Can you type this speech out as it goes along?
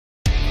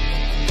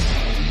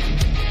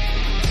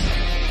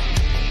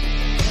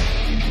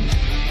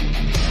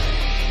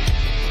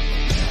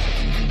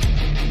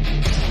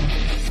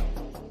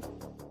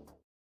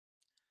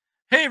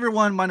Hey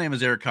everyone, my name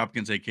is Eric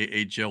Hopkins,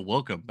 aka JEL.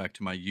 Welcome back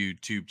to my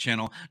YouTube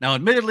channel. Now,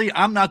 admittedly,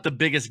 I'm not the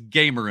biggest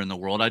gamer in the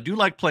world. I do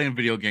like playing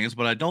video games,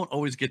 but I don't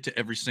always get to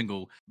every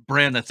single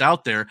brand that's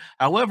out there.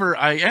 However,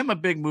 I am a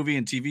big movie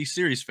and TV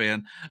series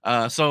fan.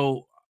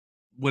 So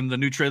when the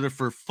new trailer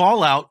for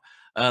Fallout,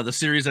 the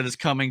series that is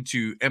coming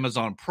to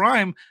Amazon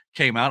Prime,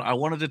 came out, I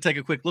wanted to take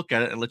a quick look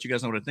at it and let you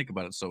guys know what I think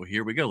about it. So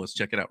here we go. Let's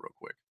check it out real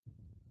quick.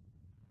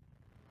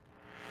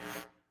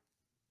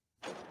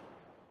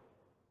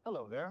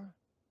 Hello there.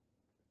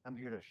 I'm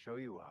here to show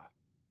you a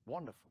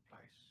wonderful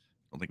place.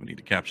 I don't think we need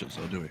to caption,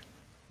 so do we?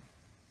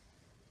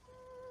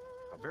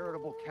 A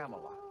veritable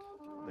Camelot,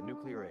 the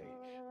nuclear age.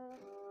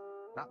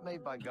 Not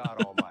made by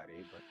God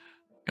Almighty, but...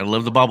 Gotta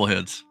love the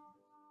bobbleheads.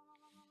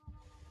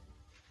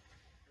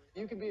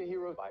 You can be a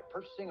hero by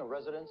purchasing a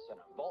residence in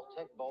a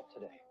Vault-Tec vault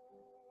today.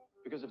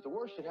 Because if the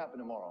worst should happen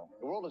tomorrow,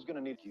 the world is going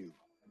to need you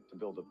to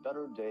build a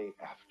better day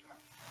after.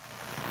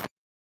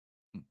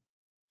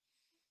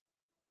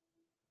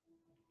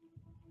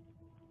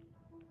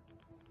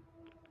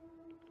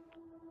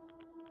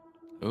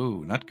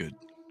 Oh, not good.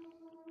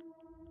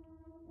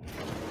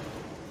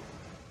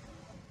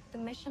 The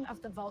mission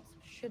of the vaults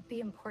should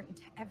be important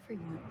to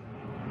everyone.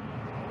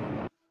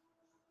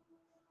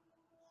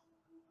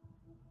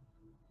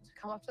 To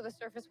come up to the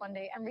surface one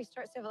day and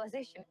restart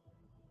civilization.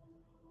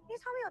 Can you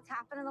tell me what's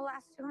happened in the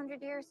last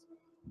 200 years?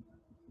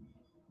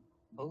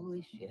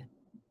 Holy shit.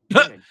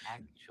 You're an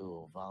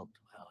actual vault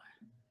dweller.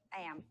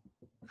 I am.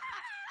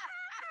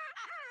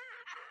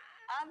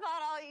 I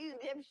thought all you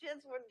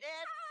dipshits were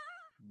dead.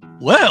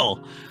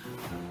 Well,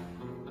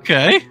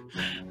 okay.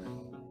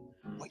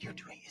 What you're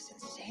doing is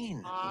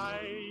insane.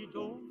 I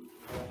don't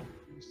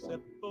set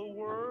the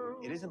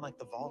world. It isn't like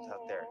the vault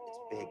out there. It's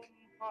big.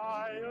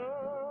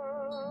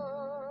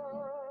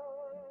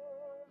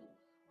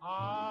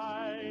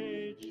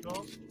 I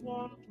just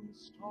want to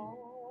start.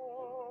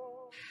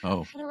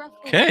 Oh,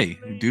 okay.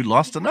 Dude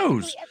lost a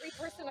nose. Every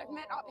person I've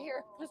met up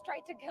here has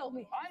tried to kill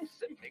me. I'm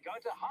simply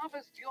going to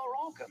harvest your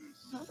organs.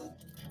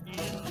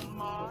 In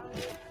my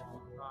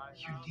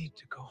You need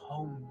to go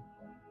home.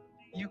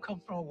 You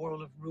come from a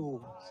world of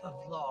rules, of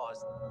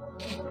laws.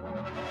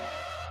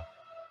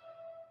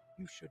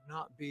 You should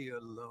not be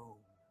alone.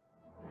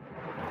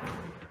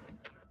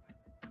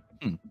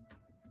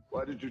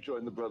 Why did you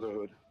join the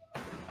Brotherhood?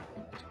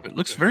 It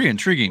looks very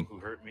intriguing. Who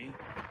hurt me?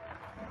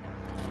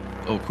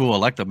 Oh, cool. I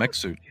like the mech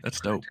suit.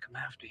 That's dope. To come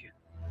after you.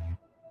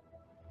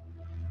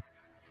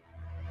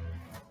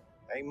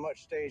 Ain't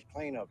much stage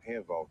cleanup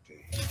here,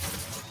 Volty.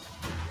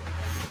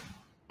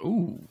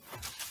 Ooh.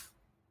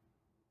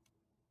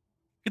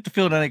 Get the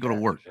feeling that ain't gonna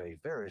work. A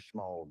very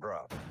small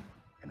drop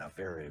in a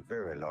very,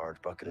 very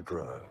large bucket of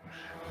drugs.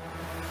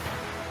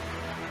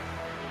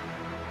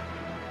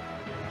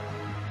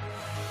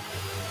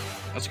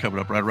 That's coming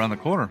up right around the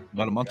corner,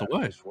 about a month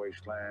away. This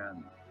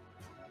wasteland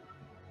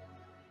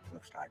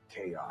looks like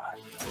chaos,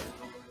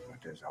 but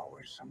there's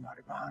always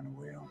somebody behind the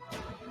wheel.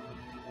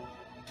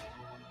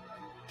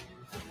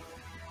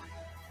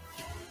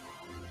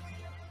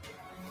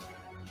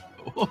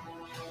 Oh.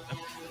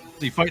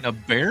 Is he fighting a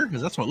bear?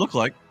 Because that's what it looked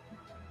like.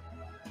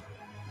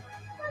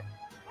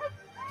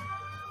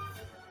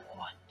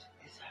 What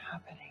is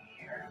happening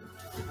here?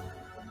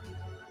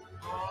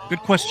 Good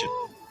question.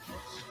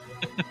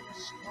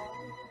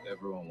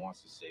 Everyone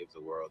wants to save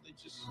the world. They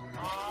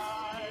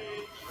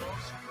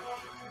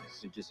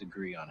just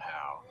agree on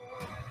how.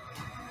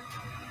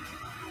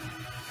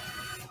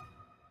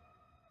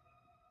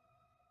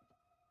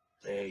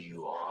 There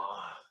you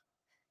are,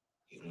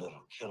 you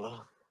little killer.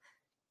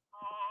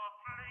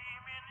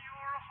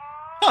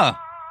 Huh.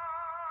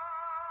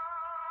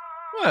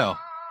 Well,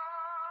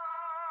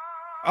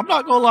 I'm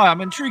not gonna lie,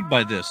 I'm intrigued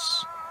by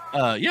this.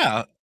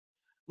 Yeah, it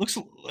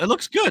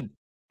looks good.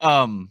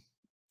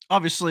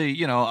 Obviously,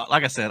 you know,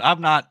 like I said,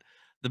 I'm not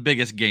the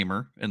biggest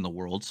gamer in the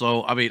world,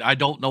 so I mean, I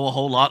don't know a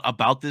whole lot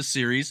about this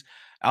series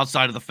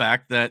outside of the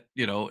fact that,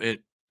 you know,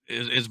 it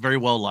is very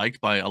well liked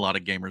by a lot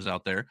of gamers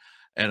out there,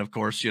 and of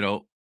course, you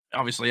know,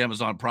 obviously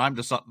Amazon Prime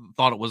just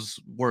thought it was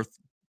worth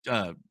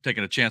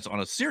taking a chance on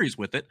a series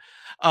with it,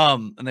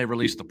 and they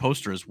released the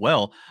poster as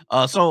well.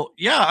 So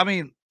yeah, I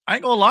mean, I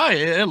ain't gonna lie,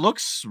 it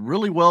looks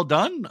really well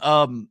done.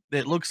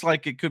 It looks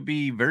like it could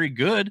be very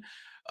good.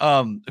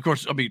 Of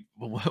course, I mean,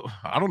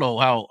 I don't know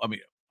how. I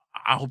mean,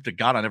 I hope to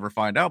God I never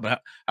find out.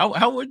 But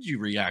how would you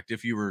react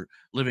if you were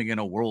living in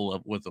a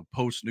world with a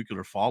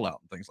post-nuclear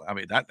fallout and things like? I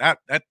mean,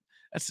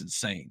 that's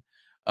insane.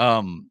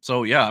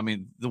 So yeah, I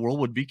mean, the world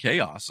would be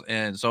chaos,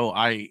 and so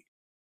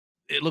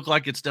it looked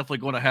like it's definitely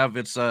going to have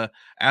its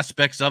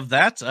aspects of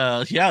that.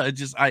 Yeah,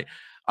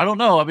 I don't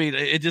know. I mean,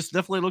 it just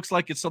definitely looks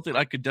like it's something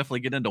I could definitely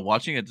get into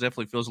watching. It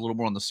definitely feels a little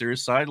more on the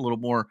serious side, a little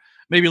more,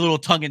 maybe a little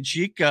tongue in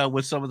cheek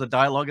with some of the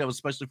dialogue,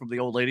 especially from the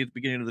old lady at the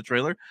beginning of the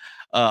trailer.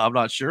 I'm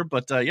not sure,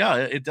 but yeah,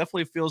 it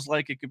definitely feels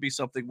like it could be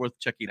something worth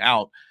checking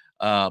out.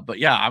 But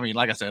yeah, I mean,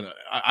 like I said,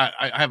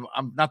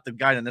 I'm not the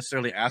guy to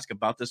necessarily ask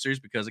about this series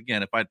because,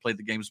 again, if I'd played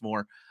the games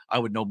more, I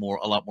would know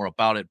a lot more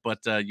about it. But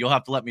you'll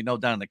have to let me know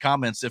down in the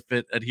comments if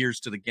it adheres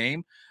to the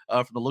game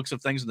from the looks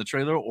of things in the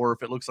trailer, or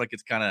if it looks like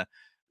it's kind of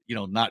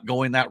not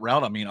going that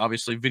route. I mean,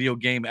 obviously video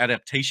game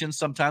adaptations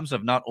sometimes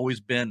have not always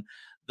been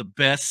the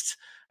best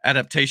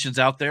adaptations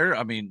out there.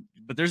 I mean,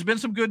 but there's been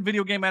some good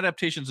video game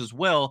adaptations as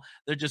well.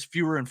 They're just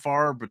fewer and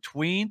far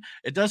between.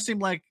 It does seem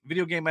like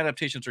video game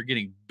adaptations are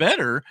getting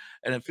better,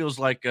 and it feels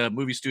like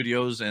movie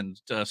studios and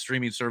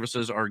streaming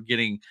services are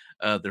getting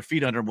their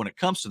feet under them when it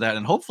comes to that.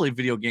 And hopefully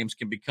video games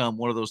can become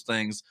one of those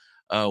things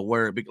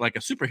where it be like a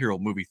superhero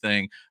movie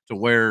thing, to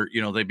where,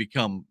 they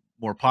become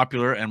more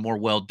popular and more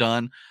well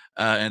done.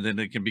 And then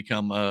it can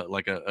become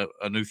like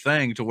a new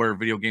thing, to where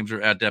video games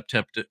are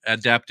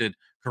adapted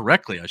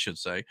correctly, I should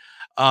say.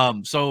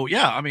 So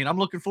yeah, I mean, I'm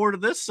looking forward to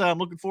this. I'm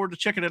looking forward to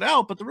checking it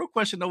out. But the real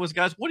question though is,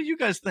 guys, what do you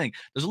guys think?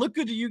 Does it look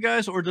good to you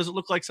guys, or does it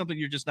look like something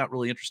you're just not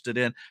really interested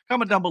in?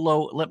 Comment down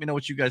below. Let me know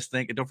what you guys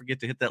think. And don't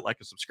forget to hit that like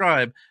and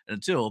subscribe. And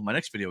until my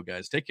next video,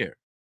 guys, take care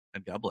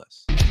and God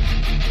bless.